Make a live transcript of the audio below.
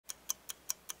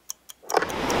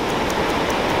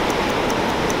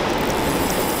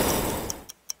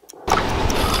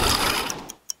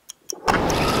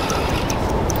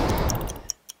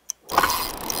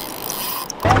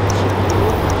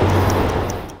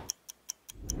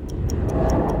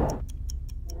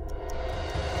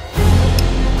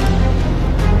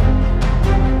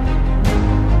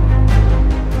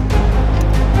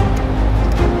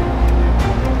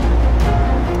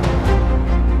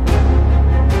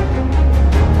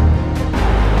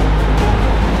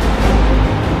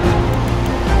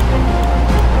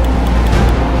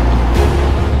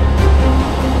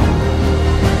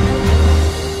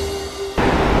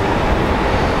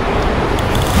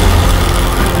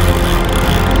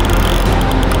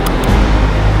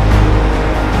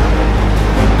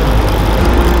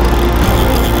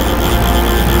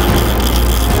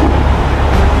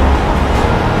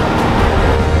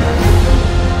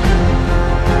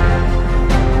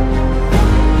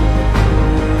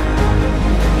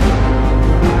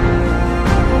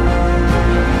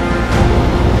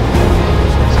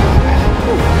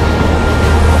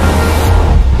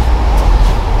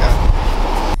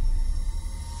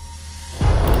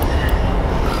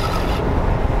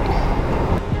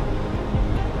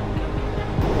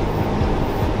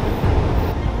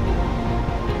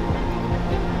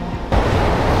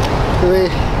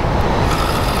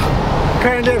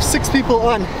currently have 6 people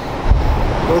on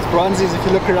with bronzies. If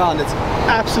you look around, it's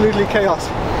absolutely chaos.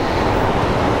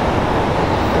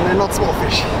 And they're not small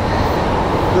fish.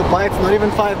 The bite's not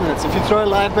even 5 minutes. If you throw a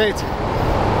live bait,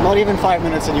 not even 5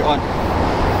 minutes and you're on.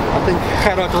 I think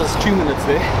Gerard was 2 minutes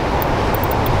there.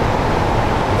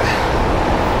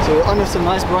 So we're on with some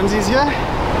nice bronzies here.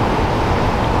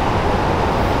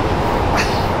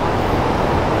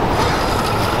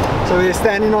 So we're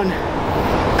standing on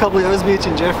Kabeljous Beach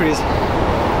in Jeffreys.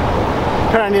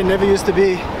 Apparently it never used to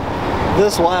be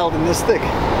this wild and this thick.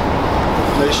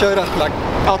 They showed up like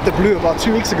out the blue about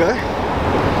 2 weeks ago.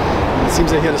 And it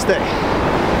seems they're here to stay.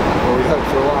 Or we hope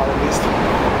for a while at least.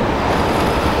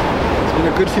 There's been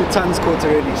a good few tons caught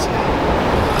already. So.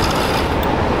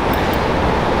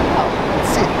 Oh, let's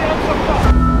see.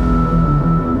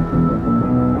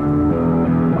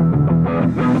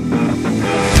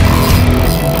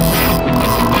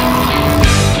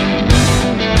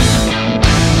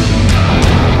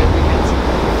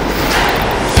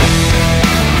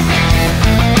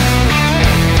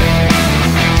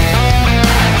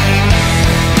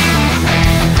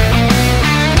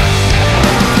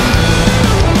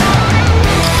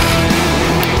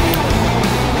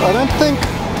 I don't think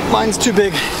mine's too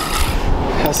big.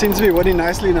 I seem to be wading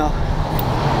nicely now.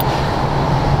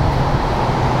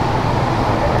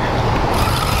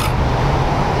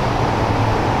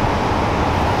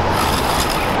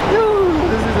 Ooh,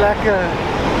 this is like a...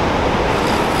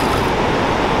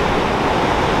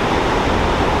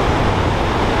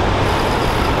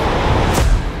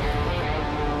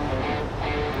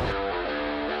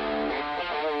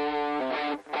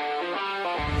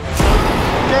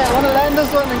 Okay, I want to land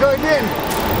this one and go again.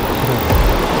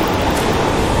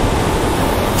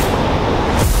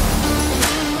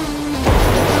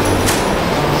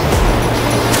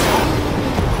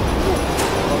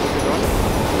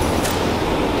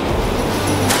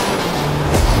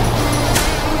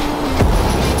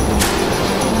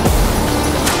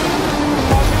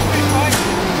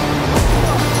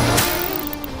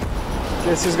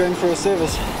 Guess he's going for a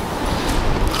service.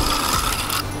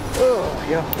 Oh,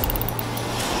 yeah.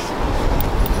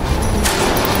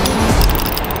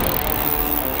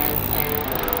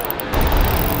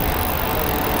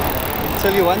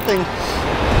 Tell you one thing,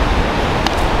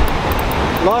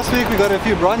 last week we got a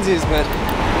few bronzies, but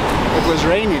it was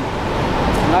raining,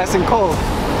 nice and cold.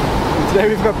 And today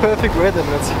we've got perfect weather,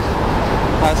 but it's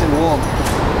nice and warm.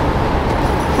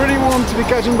 Pretty warm to be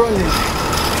catching bronzies.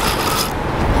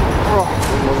 Oh,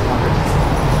 it wasn't like it.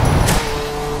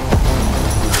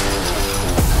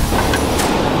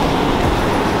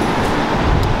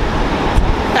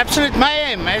 Absolute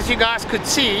mayhem, as you guys could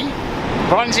see.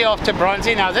 Bronzy after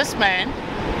bronzy. Now this man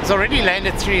has already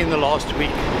landed 3 in the last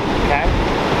week. Okay,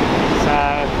 so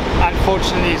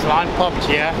unfortunately his line popped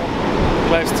here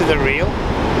close to the reel,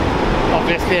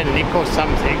 obviously a nick or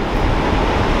something,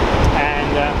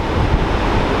 and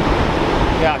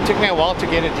yeah, it took me a while to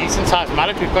get a decent sized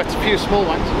mullet. We've got a few small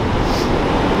ones,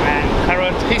 and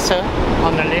Gerard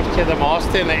on the left here, the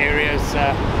master in the area, is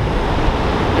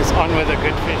on with a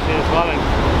good fish as well and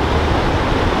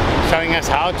showing us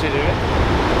how to do it.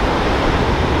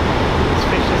 This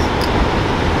fish is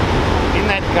in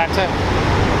that gutter.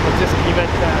 We'll just give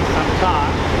it some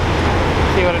time,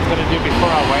 see what it's going to do before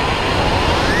I wait.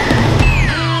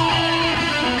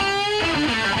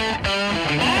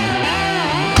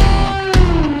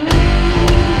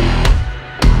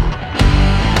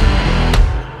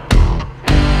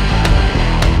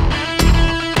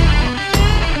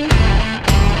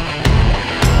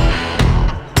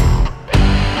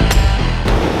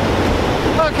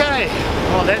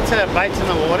 Well, that's a bait in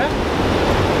the water.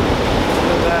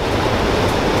 There's a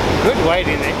good weight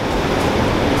in there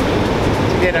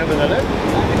to get over the lip.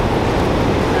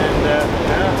 And yeah,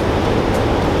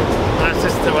 that's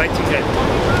just the waiting game.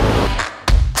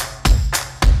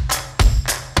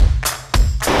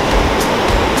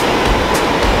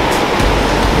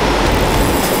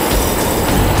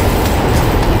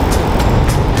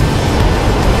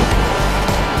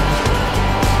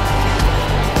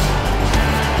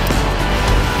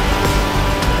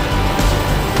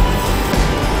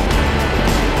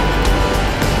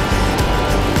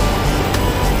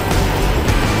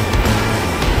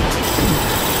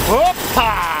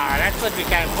 That's what we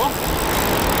came for.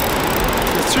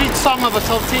 The sweet song of a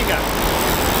saltiga.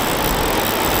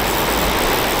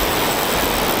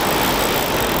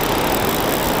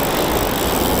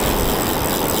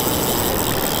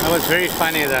 That was very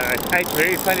funny though. It ate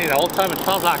very funny the whole time. It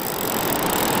felt like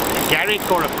a garrick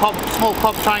or a cob, small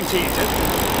cob trying to eat it.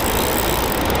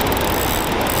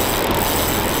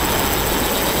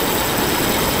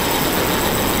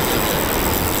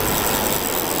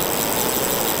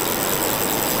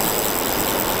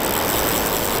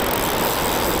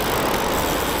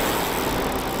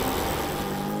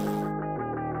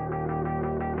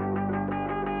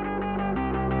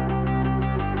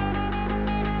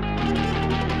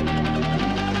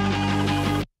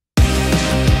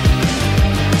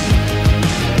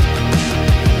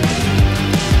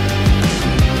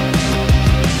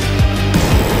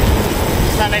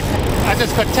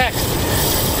 attacked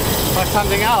by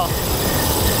something else.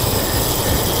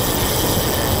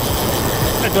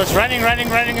 It was running,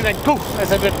 and then poof,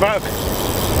 as if it broke.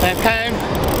 Then it came,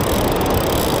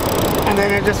 and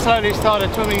then it just slowly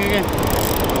started swimming again,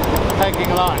 taking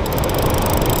line.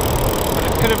 But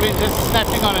it could have been just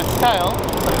snapping on its tail,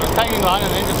 but it was taking line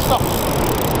and then just stopped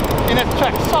in its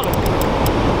track, solid.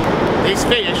 These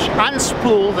fish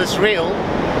unspool this reel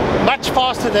much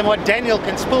faster than what Daniel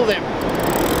can spool them.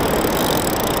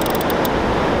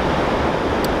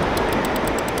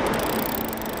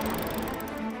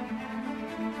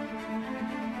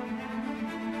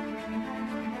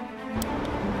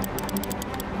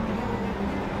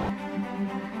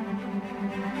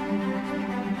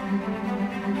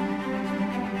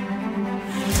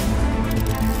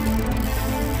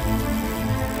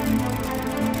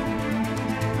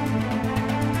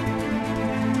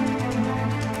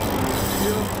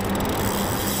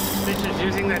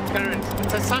 Using that current.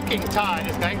 It's a sucking tide,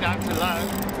 it's going down to low.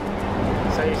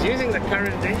 So he's using the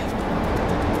current there.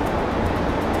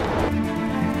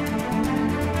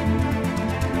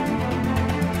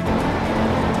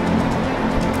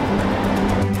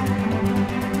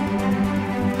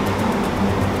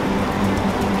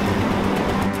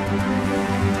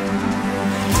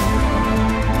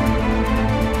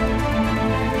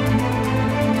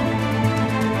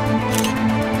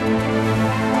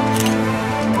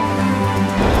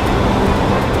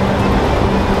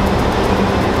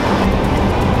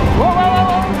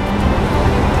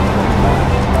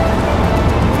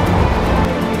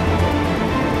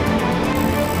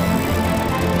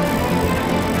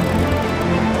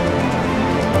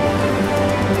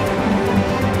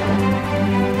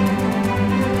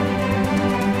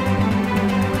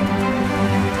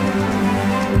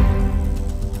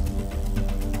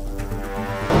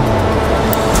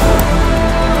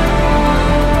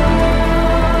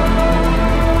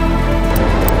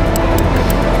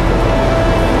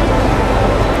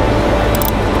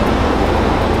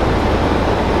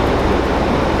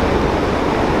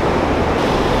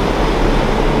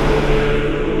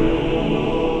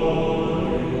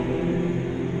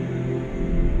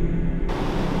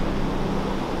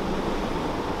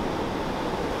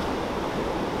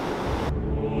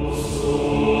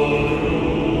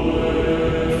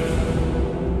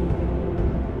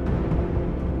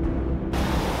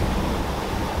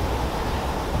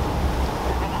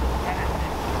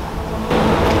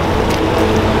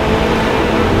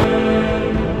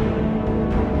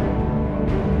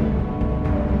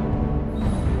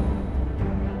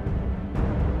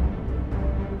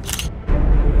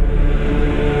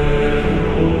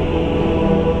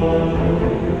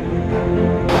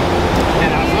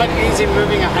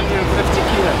 Moving 150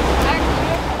 kilos.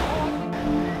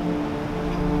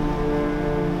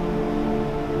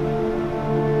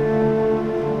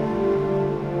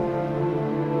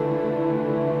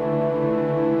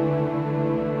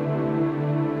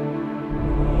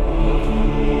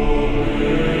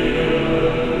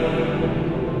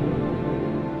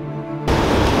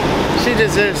 She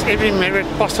deserves every merit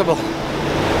possible.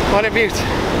 What a beaut.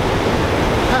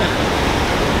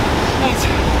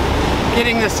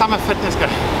 Getting the summer fitness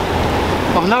going.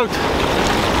 Of note.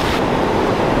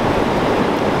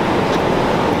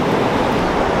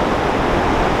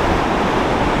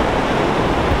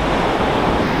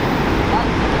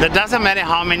 It doesn't matter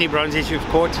how many bronzies you've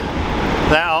caught,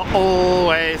 they are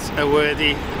always a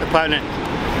worthy opponent.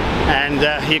 And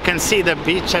you can see the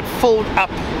beach had filled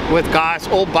up with guys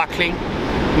all buckling.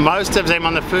 Most of them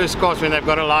on the first cast when they've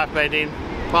got a live bait in.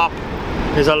 Pop.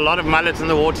 There's a lot of mullets in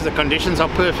the water. The conditions are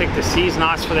perfect. The sea's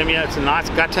nice for them here. It's a nice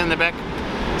gutter in the back.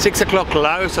 6 o'clock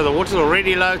low, so the water's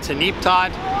already low. It's a neap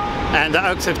tide, and the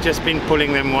oaks have just been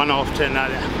pulling them one after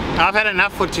another. I've had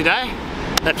enough for today.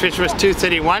 That fish was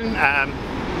 231.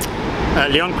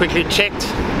 Leon quickly checked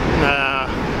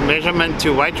measurement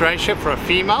to weight ratio for a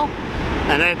female,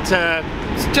 and it's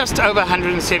just over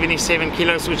 177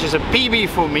 kilos, which is a PB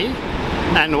for me.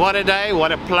 And what a day,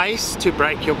 what a place to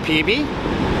break your PB.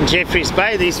 Jeffreys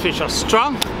Bay, these fish are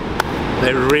strong.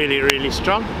 They're really, really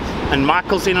strong. And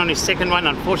Michael's in on his second one.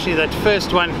 Unfortunately, that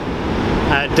first one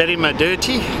did him a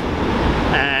dirty.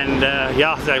 And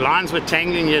yeah, the lines were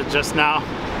tangling here just now.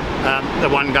 The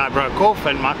one guy broke off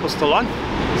and Michael's still on.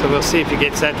 So we'll see if he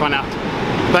gets that one out.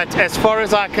 But as far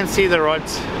as I can see, the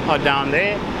rods are down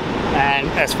there. And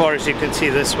as far as you can see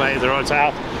this way, the rods are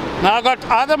out. Now I've got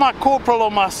either my corporal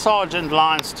or my sergeant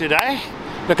lines today.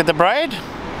 Look at the braid.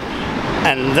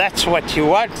 And that's what you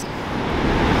want.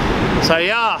 So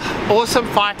yeah, awesome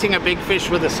fighting a big fish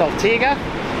with a saltiga,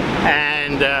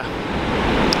 and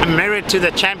merit to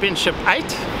the championship 8.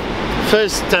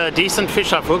 First decent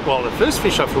fish I've hooked, well, the first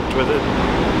fish I've hooked with it.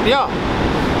 Yeah.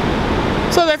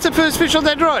 So that's the first fish of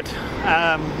that rod.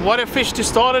 What a fish to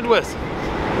start it with.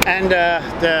 And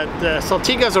the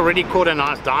Saltiga's already caught a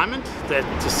nice diamond.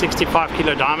 That's a 65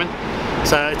 kilo diamond.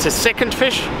 So it's a second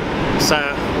fish. So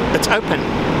it's open.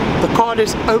 The card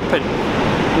is open.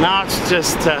 Now it's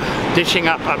just dishing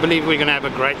up. I believe we're going to have a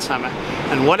great summer.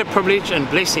 And what a privilege and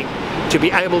blessing to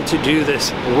be able to do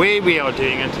this where we are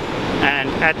doing it and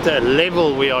at the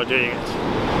level we are doing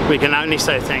it. We can only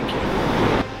say thank you.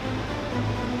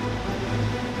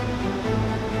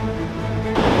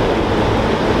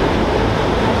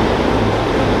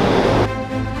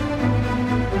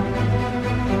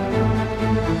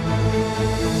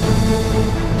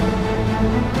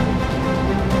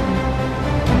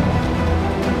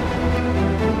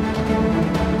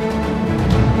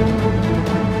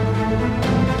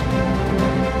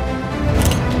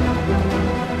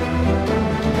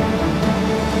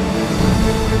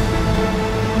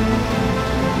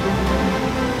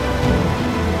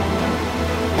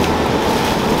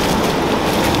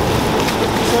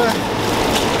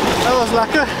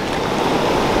 Lekker.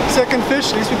 Second fish,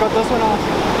 at least we got this one out.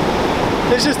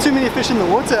 There's just too many fish in the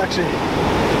water actually.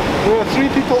 There were 3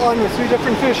 people on with 3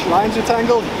 different fish, lines were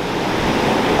tangled.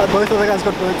 Both of the guys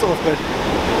got burnt off, but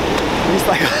at least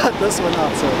I got this one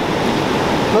out. So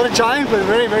not a giant, but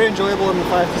very, very enjoyable in the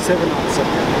 5 to 7 ounce. So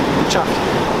I'm chuffed.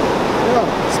 Yeah,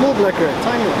 small black red,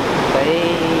 tiny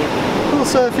one. Cool,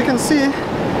 so if you can see,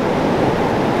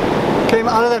 came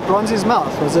out of that bronzy's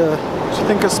mouth was I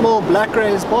think a small black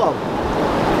raised barb.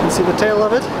 You can see the tail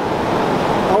of it.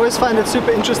 I always find it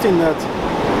super interesting that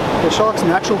the shark's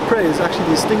natural prey is actually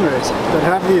these stingrays that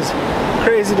have these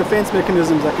crazy defense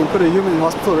mechanisms that can put a human in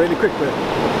hospital really quick, but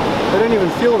they don't even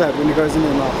feel that when it goes in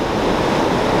their mouth.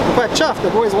 I'm quite chuffed,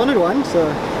 I've always wanted one, so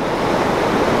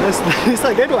at least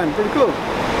I get one, pretty cool.